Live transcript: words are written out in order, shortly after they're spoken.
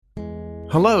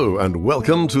Hello and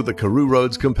welcome to the Karoo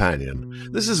Roads Companion.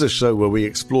 This is a show where we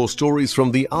explore stories from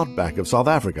the outback of South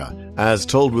Africa, as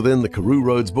told within the Karoo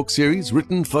Roads book series,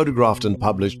 written, photographed and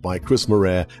published by Chris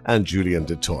Morais and Julian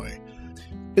de Toy.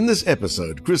 In this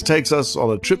episode, Chris takes us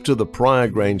on a trip to the Prior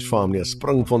Grange farm near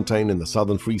Springfontein in the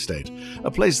Southern Free State, a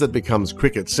place that becomes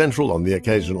cricket central on the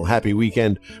occasional happy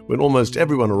weekend when almost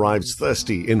everyone arrives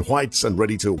thirsty, in whites and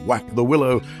ready to whack the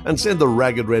willow and send the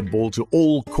ragged red ball to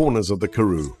all corners of the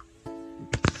Karoo.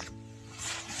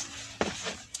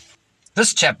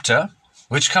 This chapter,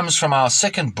 which comes from our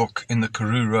second book in the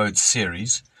Karoo Roads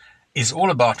series, is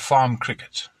all about farm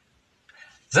cricket.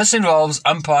 This involves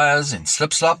umpires in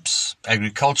slip-slops,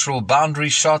 agricultural boundary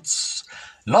shots,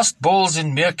 lost balls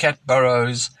in meerkat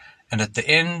burrows, and at the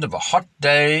end of a hot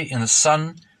day in the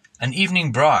sun, an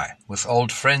evening braai with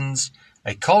old friends,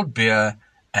 a cold beer,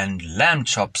 and lamb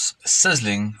chops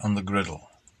sizzling on the griddle.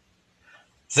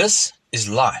 This is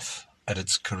life at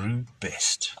its Karoo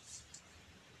best.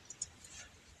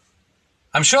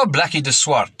 I'm sure Blackie de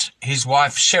Swart, his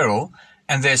wife Cheryl,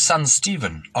 and their son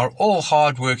Stephen are all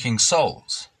hard-working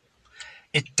souls.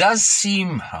 It does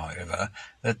seem, however,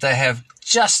 that they have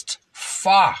just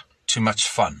far too much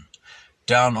fun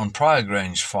down on Prior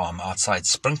Grange farm outside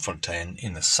Springfontein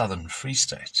in the Southern Free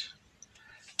State.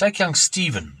 Take young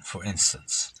Stephen, for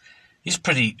instance. He's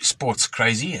pretty sports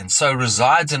crazy and so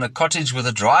resides in a cottage with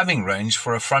a driving range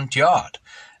for a front yard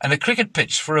and a cricket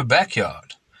pitch for a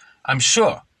backyard. I'm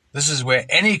sure this is where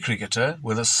any cricketer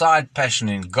with a side passion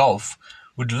in golf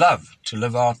would love to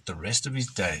live out the rest of his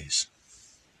days.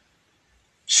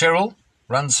 Cheryl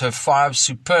runs her 5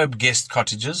 superb guest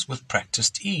cottages with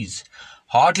practiced ease,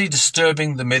 hardly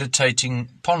disturbing the meditating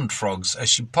pond frogs as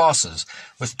she passes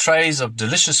with trays of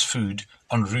delicious food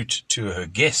en route to her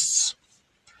guests.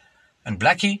 And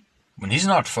Blackie, when he's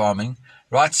not farming,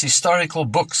 writes historical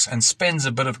books and spends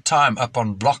a bit of time up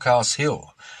on Blockhouse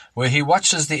Hill, where he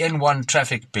watches the N1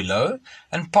 traffic below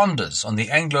and ponders on the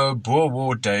Anglo-Boer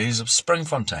War days of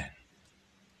Springfontein.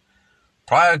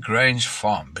 Prior Grange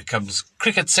Farm becomes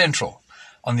cricket central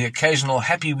on the occasional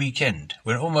happy weekend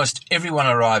when almost everyone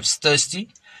arrives thirsty,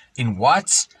 in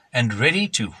whites, and ready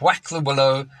to whack the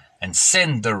willow and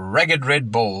send the ragged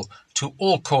red ball to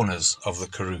all corners of the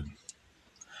Karoo.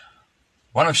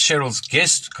 One of Cheryl's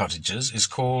guest cottages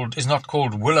is not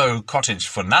called Willow Cottage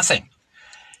for nothing.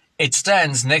 It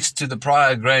stands next to the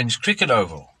Prior Grange Cricket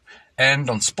Oval, and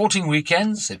on sporting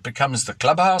weekends it becomes the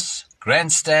clubhouse,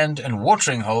 grandstand and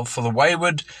watering hole for the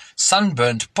wayward,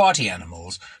 sunburnt party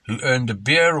animals who earned a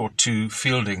beer or two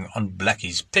fielding on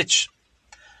Blackie's pitch.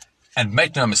 And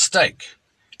make no mistake,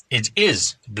 it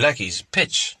is Blackie's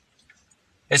pitch.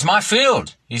 "It's my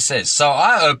field," he says, "so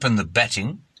I open the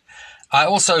batting. I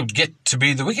also get to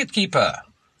be the wicket-keeper.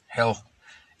 Hell,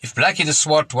 if Blackie de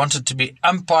Swart wanted to be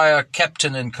umpire,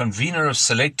 captain and convener of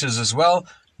selectors as well,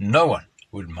 no one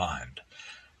would mind.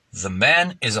 The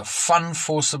man is a fun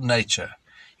force of nature.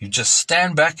 You just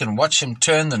stand back and watch him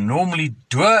turn the normally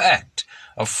dour act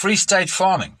of Free State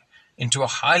farming into a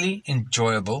highly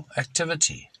enjoyable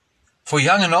activity. For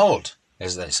young and old,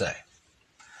 as they say.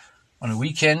 On a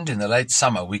weekend in the late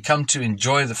summer, we come to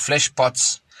enjoy the flesh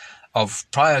pots of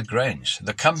Prior Grange,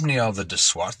 the company of the de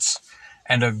Swarts,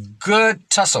 and a good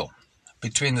tussle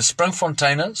between the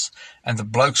Springfonteiners and the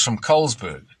blokes from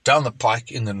Colesberg, down the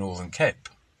pike in the Northern Cape.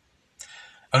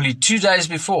 Only 2 days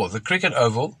before, the cricket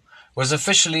oval was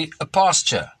officially a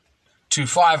pasture to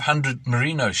 500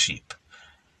 merino sheep.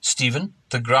 Stephen,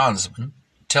 the groundsman,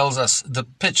 tells us the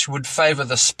pitch would favour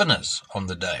the spinners on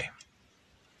the day.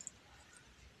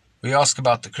 We ask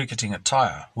about the cricketing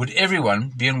attire. Would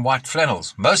everyone be in white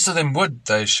flannels? Most of them would,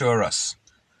 they assure us.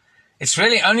 It's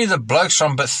really only the blokes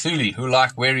from Bethuli who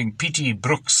like wearing PT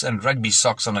brooks and rugby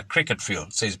socks on a cricket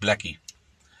field, says Blackie.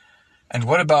 And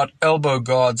what about elbow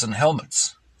guards and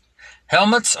helmets?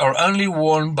 Helmets are only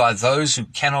worn by those who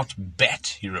cannot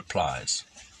bat, he replies.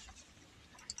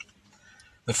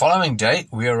 The following day,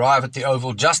 we arrive at the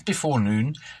Oval just before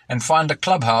noon and find a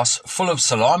clubhouse full of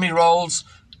salami rolls,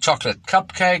 chocolate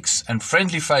cupcakes and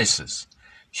friendly faces.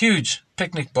 Huge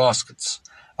picnic baskets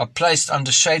are placed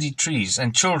under shady trees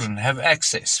and children have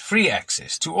free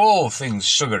access to all things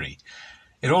sugary.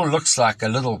 It all looks like a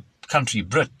little country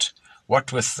Brit,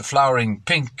 what with the flowering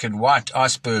pink and white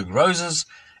iceberg roses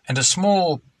and a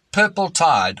small purple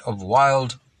tide of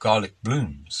wild garlic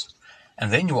blooms.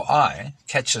 And then your eye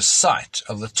catches sight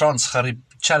of the Transgariep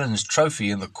Challenge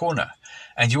trophy in the corner,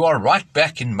 and you are right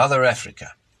back in Mother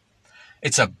Africa.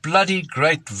 It's a bloody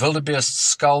great wildebeest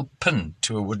skull pinned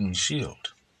to a wooden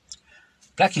shield.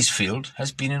 Blackie's field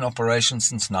has been in operation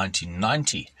since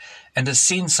 1990 and has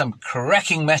seen some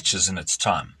cracking matches in its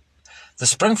time. The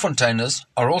Springfontainers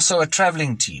are also a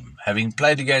travelling team, having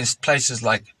played against places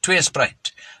like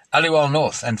Tweespruit, Aliwal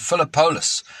North and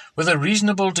Philippolis with a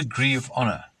reasonable degree of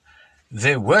honour.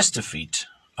 Their worst defeat,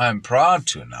 I am proud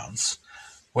to announce,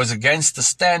 was against the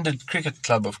Standard Cricket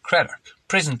Club of Cradock,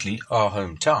 presently our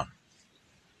hometown.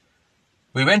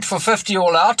 We went for 50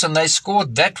 all out and they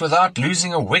scored that without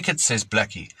losing a wicket, says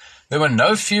Blackie. There were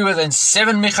no fewer than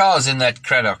 7 Michaels in that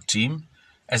Cradock team.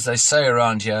 As they say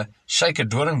around here, shake a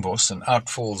Doringbos and out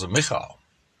falls a Michael.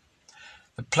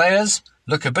 The players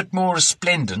look a bit more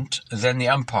resplendent than the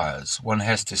umpires, one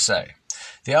has to say.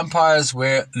 The umpires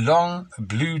wear long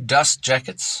blue dust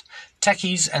jackets,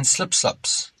 tackies and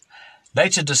slip-slops,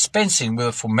 later dispensing with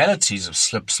the formalities of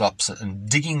slip-slops and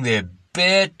digging their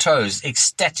bare toes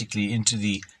ecstatically into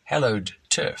the hallowed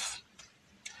turf.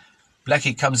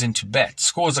 Blackie comes into bat,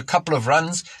 scores a couple of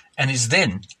runs, and is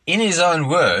then, in his own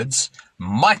words,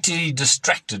 mightily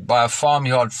distracted by a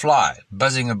farmyard fly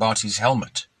buzzing about his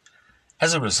helmet.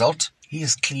 As a result, he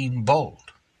is clean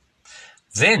bowled.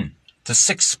 Then the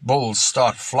 6 balls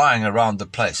start flying around the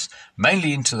place,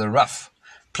 mainly into the rough.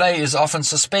 Play is often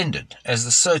suspended as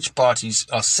the search parties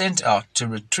are sent out to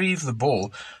retrieve the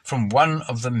ball from one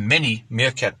of the many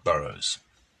meerkat burrows.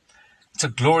 It's a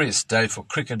glorious day for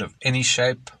cricket of any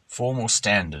shape, form or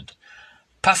standard.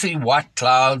 Puffy white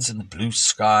clouds in the blue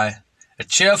sky, a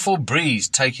cheerful breeze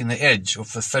taking the edge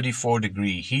off the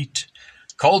 34-degree heat,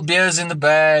 cold beers in the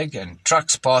bag, and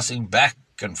trucks passing back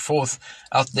and forth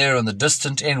out there on the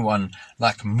distant N1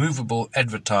 like movable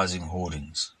advertising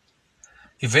hoardings.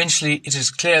 Eventually, it is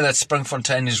clear that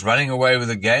Springfontein is running away with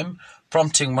the game,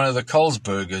 prompting one of the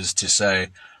Colesburgers to say,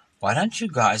 "Why don't you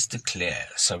guys declare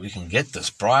so we can get this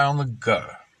braai on the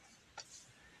go?"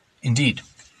 Indeed,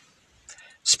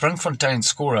 Springfontein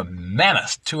score a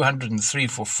mammoth 203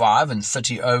 for 5 in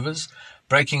 30 overs,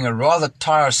 breaking a rather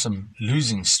tiresome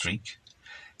losing streak.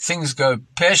 Things go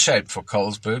pear-shaped for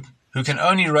Colesburg, who can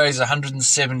only raise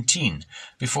 117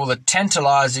 before the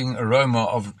tantalizing aroma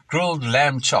of grilled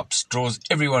lamb chops draws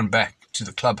everyone back to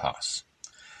the clubhouse.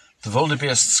 The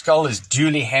wildebeest skull is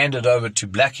duly handed over to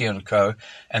Blackie and Co.,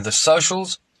 and the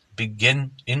socials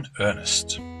begin in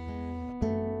earnest.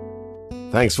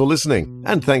 Thanks for listening,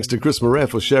 and thanks to Chris Moret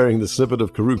for sharing the snippet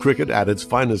of Karoo cricket at its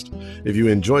finest. If you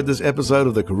enjoyed this episode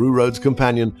of the Karoo Roads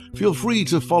Companion, feel free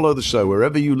to follow the show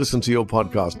wherever you listen to your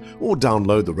podcast, or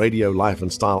download the Radio Life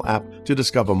and Style app to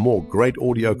discover more great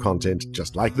audio content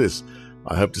just like this.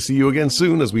 I hope to see you again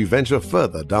soon as we venture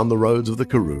further down the roads of the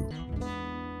Karoo.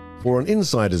 For an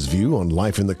insider's view on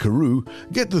life in the Karoo,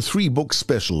 get the 3-book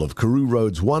special of Karoo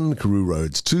Roads 1, Karoo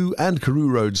Roads 2 and Karoo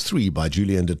Roads 3 by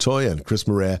Julian de Toy and Chris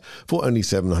Moret for only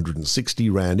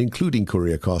R760, including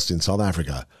courier costs in South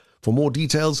Africa. For more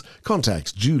details,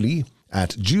 contact Julie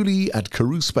at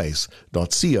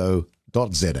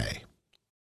karoospace.co.za.